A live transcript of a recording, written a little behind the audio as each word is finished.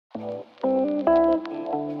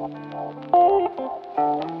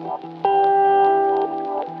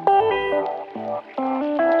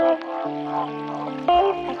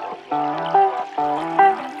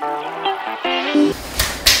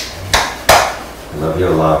I love you a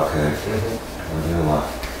lot, okay? I love you a lot.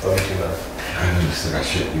 Love you too, man. I know you still got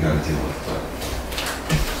shit you gotta deal with, but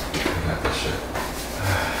I got this shit. I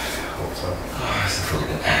hope so. Oh, I still feel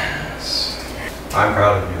like an ass. I'm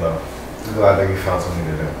proud of you, though. I'm glad that you found something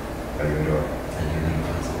to do that you enjoy. And you're gonna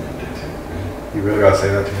find something to do too, right? You really gotta say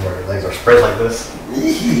that to me while your legs are spread like this.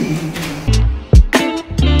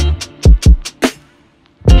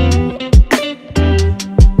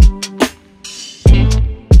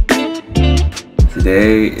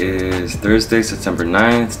 Today is Thursday, September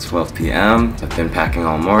 9th, 12 p.m. I've been packing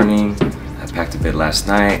all morning. I packed a bit last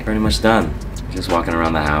night. Pretty much done. Just walking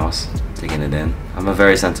around the house, taking it in. I'm a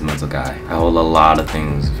very sentimental guy. I hold a lot of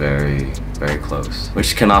things very, very close,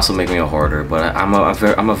 which can also make me a hoarder, but I'm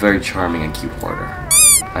a very charming and cute hoarder.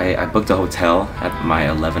 I booked a hotel at my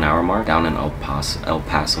 11-hour mark down in El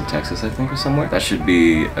Paso, Texas, I think, or somewhere. That should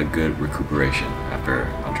be a good recuperation after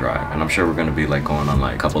a drive. And I'm sure we're gonna be like going on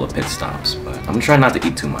like a couple of pit stops, but I'm gonna try not to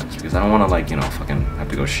eat too much because I don't wanna like, you know, fucking have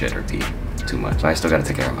to go shit or pee too much. But I still gotta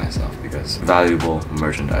take care of myself because valuable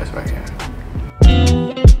merchandise right here.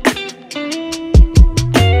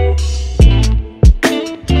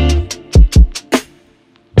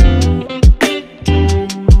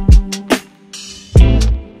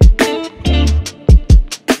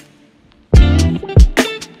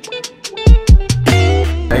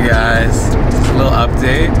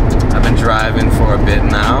 I've been driving for a bit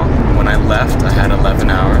now. When I left, I had 11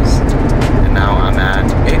 hours, and now I'm at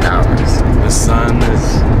 8 hours. The sun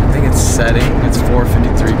is, I think it's setting. It's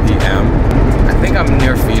 4:53 p.m. I think I'm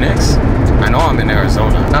near Phoenix. I know I'm in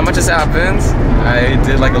Arizona. Not much has happened. I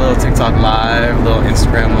did like a little TikTok live, a little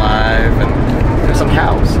Instagram live, and there's some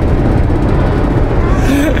cows.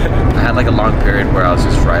 I had like a long period where I was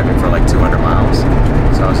just driving for like 200 miles.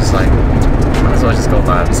 So I was just like, might as well just go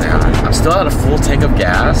by and say hi. I'm still at a full tank of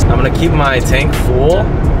gas. I'm gonna keep my tank full,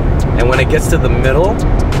 and when it gets to the middle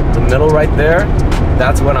right there,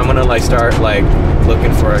 that's when I'm gonna like start like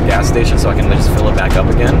looking for a gas station so I can just fill it back up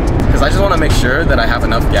again. Because I just want to make sure that I have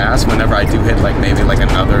enough gas whenever I do hit like maybe like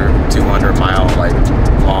another 200-mile like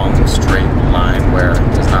long straight line where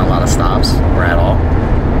there's not a lot of stops or at all.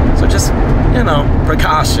 So just, you know,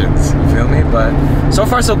 precautions, you feel me? But so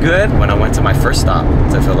far so good. When I went to my first stop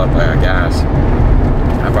to fill up gas,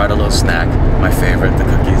 I brought a little snack, my favorite, the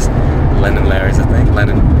cookies. Len & Larry's, I think. I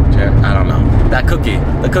don't know. That cookie.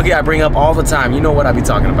 The cookie I bring up all the time. You know what I be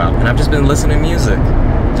talking about. And I've just been listening to music.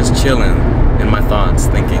 Just chilling in my thoughts,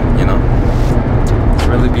 thinking, you know. It's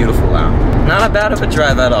really beautiful out. Not a bad of a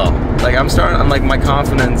drive at all. Like I'm like, my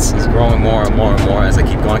confidence is growing more and more and more as I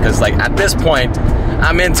keep going. Cause like at this point,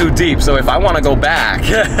 I'm in too deep. So if I want to go back,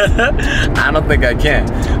 I don't think I can.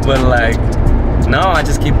 But like, no, I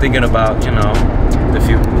just keep thinking about, you know, the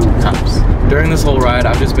few tops. During this whole ride,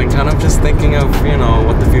 I've just been kind of just thinking of, you know,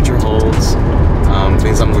 what the future holds,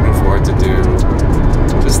 things I'm looking forward to do.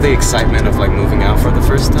 Just the excitement of like moving out for the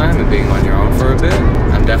first time and being on your own for a bit.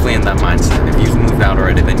 I'm definitely in that mindset. If you've moved out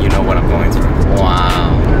already, then you know what I'm going through.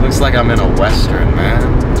 Wow, looks like I'm in a Western,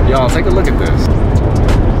 man. Y'all, take a look at this.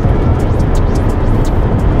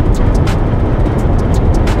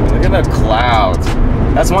 Look at the clouds.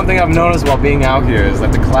 That's one thing I've noticed while being out here is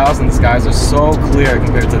that the clouds in the skies are so clear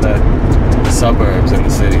compared to the suburbs in the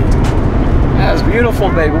city. That's beautiful,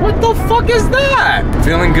 baby. What the fuck is that?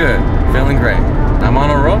 Feeling good, feeling great. I'm on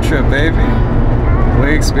a road trip, baby.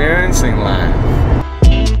 We're experiencing life.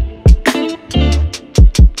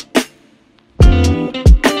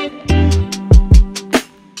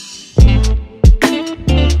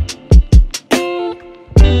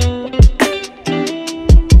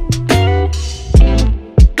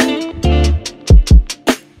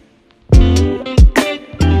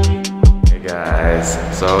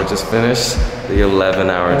 So just finished the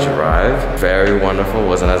 11-hour drive. Very wonderful.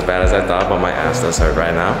 Wasn't as bad as I thought, but my ass does hurt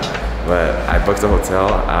right now. But I booked a hotel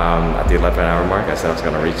at the 11-hour mark. I said I was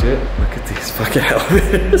gonna reach it. Look at these fucking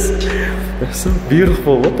elevators. They're so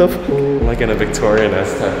beautiful. What the fuck? Like in a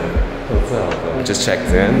Victorian-esque type of hotel. I just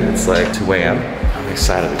checked in. It's like 2 a.m. I'm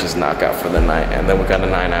excited to just knock out for the night. And then we got a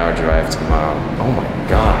 9-hour drive tomorrow. Oh my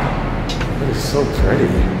God. It is so pretty.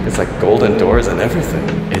 It's like golden doors and everything.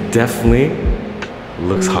 It definitely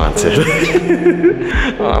looks haunted.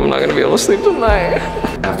 Oh, I'm not gonna be able to sleep tonight.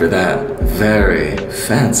 After that very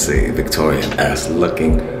fancy Victorian-esque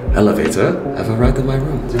looking elevator, I have arrived at my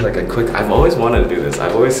room. Do like a quick, I've always wanted to do this.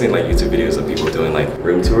 I've always seen like YouTube videos of people doing like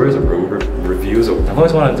room tours or room reviews. I've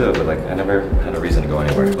always wanted to do it, but like I never had a reason to go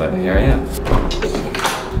anywhere. But here I am.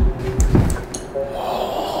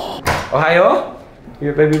 Ohio?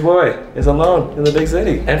 Your baby boy is alone in the big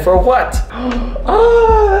city. And for what?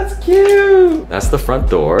 Oh, that's cute. That's the front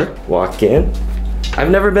door. Walk in. I've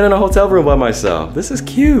never been in a hotel room by myself. This is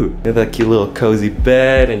cute. You have that cute little cozy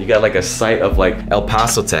bed and you got like a sight of like El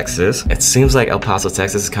Paso, Texas. It seems like El Paso,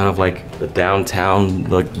 Texas is kind of like the downtown,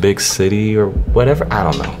 like big city or whatever. I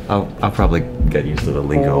don't know. I'll probably get used to the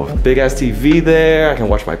lingo. Big ass TV there. I can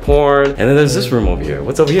watch my porn. And then there's this room over here.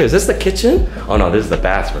 What's over here? Is this the kitchen? Oh no, this is the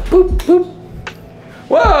bathroom. Boop, boop.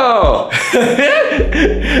 Whoa!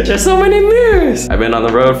 There's so many mirrors. I've been on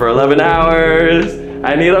the road for 11 hours.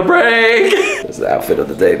 I need a break. This is the outfit of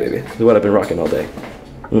the day, baby. This is what I've been rocking all day.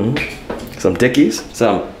 Some Dickies,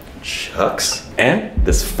 some Chucks, and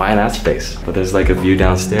this fine ass face. But there's like a view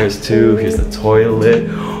downstairs too. Here's the toilet.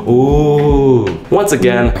 Ooh. Once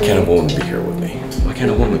again, why can't a woman be here with me? Why can't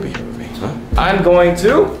a woman be here with me, huh? I'm going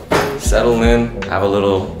to settle in, have a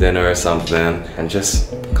little dinner or something, and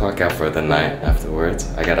just clock out for the night afterwards.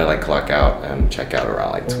 I gotta like clock out and check out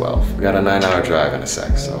around like 12. We got a 9-hour drive in a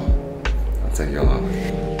sec, so I'll take you along.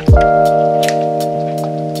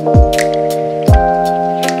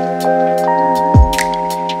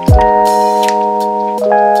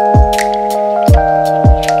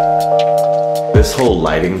 This whole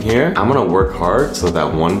lighting here, I'm gonna work hard so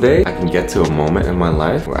that one day I can get to a moment in my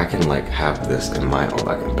life where I can like have this in my own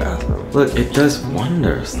like bathroom. Look, it does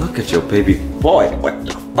wonders. Look at your baby boy. What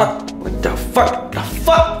the fuck? What the fuck? The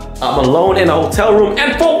fuck? I'm alone in a hotel room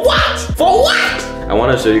and for what? For what? I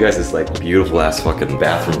want to show you guys this like beautiful ass fucking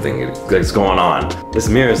bathroom thing that's going on. This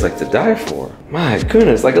mirror is like to die for. My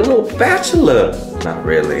goodness, like a little bachelor. Not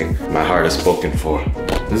really. My heart is spoken for.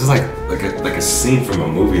 This is like a scene from a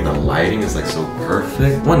movie. The lighting is like so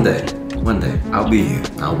perfect. One day, I'll be here.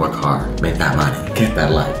 I'll work hard, make that money, get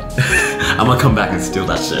that life. I'm gonna come back and steal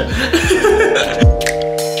that shit.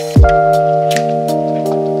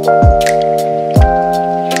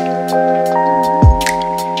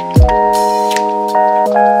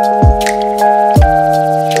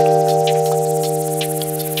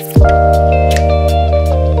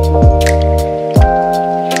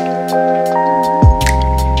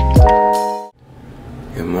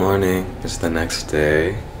 The next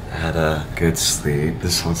day, I had a good sleep.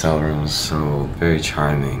 This hotel room was so very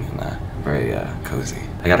charming and very cozy.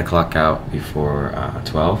 I got to clock out before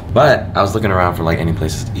 12, but I was looking around for like any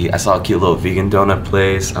places to eat. I saw a cute little vegan donut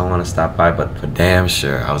place I want to stop by, but for damn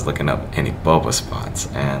sure I was looking up any boba spots,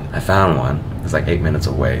 and I found one. It's like 8 minutes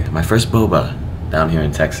away. My first boba down here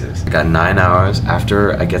in Texas. I got 9 hours.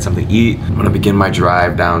 After I get something to eat, I'm gonna begin my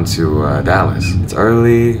drive down to Dallas. It's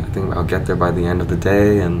early. I think I'll get there by the end of the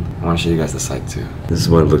day, and I wanna show you guys the site too. This is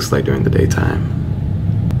what it looks like during the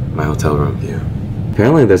daytime. My hotel room view.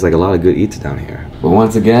 Apparently there's like a lot of good eats down here. But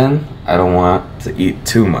once again, I don't want to eat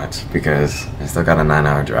too much because I still got a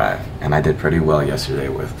 9-hour drive. And I did pretty well yesterday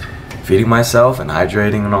with feeding myself and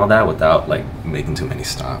hydrating and all that without like making too many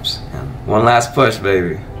stops. And one last push,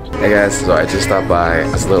 baby. Hey guys, so I just stopped by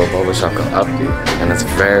this little boba shop called Upbeat, and it's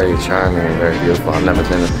very charming and very beautiful. I've never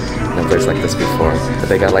been in a place like this before. But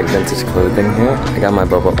they got like vintage clothing here. I got my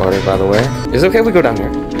boba order, by the way. Is it okay if we go down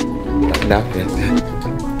here? No?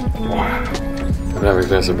 Wow. I've never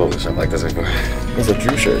experienced a boba shop like this before. It's a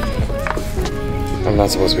Drew shirt. I'm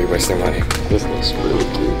not supposed to be wasting money. This looks really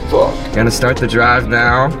cute. Fuck. Gonna start the drive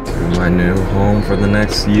now to my new home for the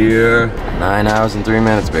next year. 9 hours and 3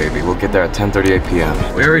 minutes, baby. We'll get there at 10:38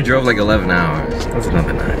 p.m. We already drove like 11 hours. That's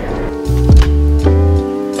another night.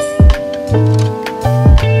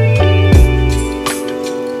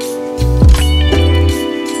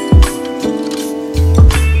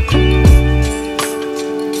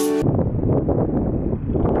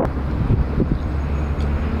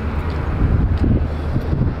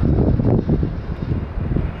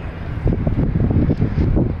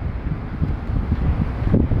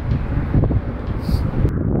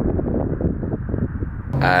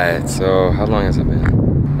 Alright, so how long has it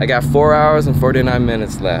been? I got 4 hours and 49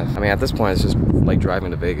 minutes left. I mean, at this point, it's just like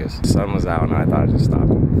driving to Vegas. The sun was out and I thought I'd just stop. I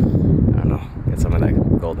don't know, get some of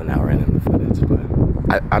that golden hour in the footage,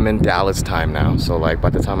 but I'm in Dallas time now. So like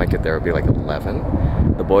by the time I get there, it'll be like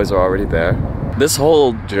 11. The boys are already there. This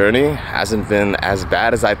whole journey hasn't been as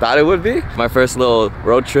bad as I thought it would be. My first little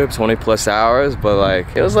road trip, 20+ hours, but like,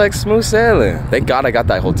 it was like smooth sailing. Thank God I got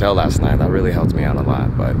that hotel last night. That really helped me out a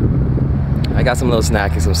lot, but I got some little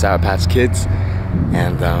snackies, some Sour Patch Kids,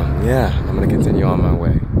 and yeah, I'm gonna continue on my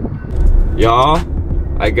way. Y'all,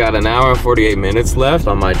 I got an hour and 48 minutes left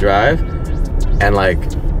on my drive, and like,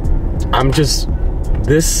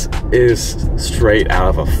 this is straight out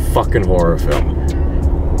of a fucking horror film.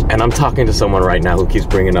 And I'm talking to someone right now who keeps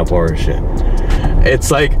bringing up horror shit.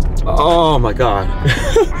 It's like, oh my God.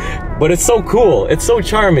 But it's so cool, it's so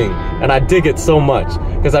charming, and I dig it so much,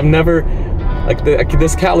 because I've never, like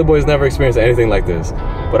this Cali boy's never experienced anything like this.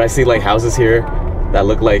 But I see like houses here that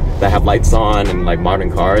look like, that have lights on and like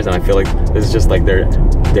modern cars, and I feel like this is just like their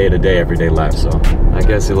day-to-day, everyday life. So I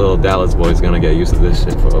guess the little Dallas boy is gonna get used to this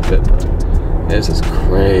shit for a bit, but this is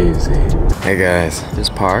crazy. Hey guys,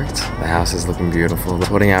 just parked. The house is looking beautiful.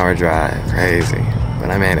 20-hour drive, crazy. But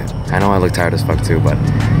I made it. I know I look tired as fuck too, but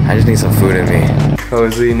I just need some food in me.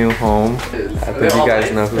 Cozy new home. I think you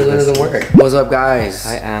guys know who this is. What's up, guys?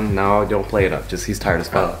 Hi, and no, don't play it up. Just, he's tired as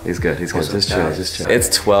fuck. He's good, he's good. Just chill, just chill. It's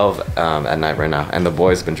 12 at night right now, and the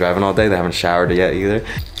boys have been driving all day. They haven't showered yet either.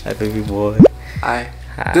 Hi, baby boy. Hi.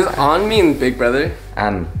 Does on mean big brother?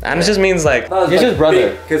 And it just means like, you're just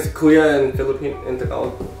brother. Because kuya in Philippine, in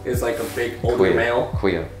Tagalog, is like a big older Kuya. male.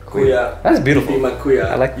 Kuya. Kuya. That's beautiful. Be my kuya.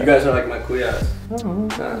 I like that. You guys are like my kuyas.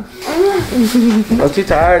 Don't be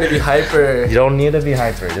tired to be hyper. You don't need to be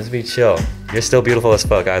hyper, just be chill. You're still beautiful as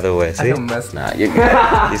fuck either way, see? Nah, you're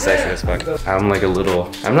good. He's sexy as fuck. I'm like a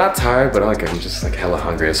little, I'm not tired, but like I'm just like hella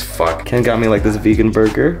hungry as fuck. Ken got me like this vegan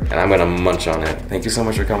burger, and I'm gonna munch on it. Thank you so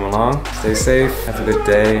much for coming along. Stay safe, have a good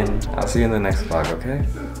day, and I'll see you in the next vlog, okay?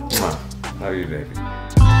 Mwah. Love you,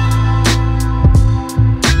 baby.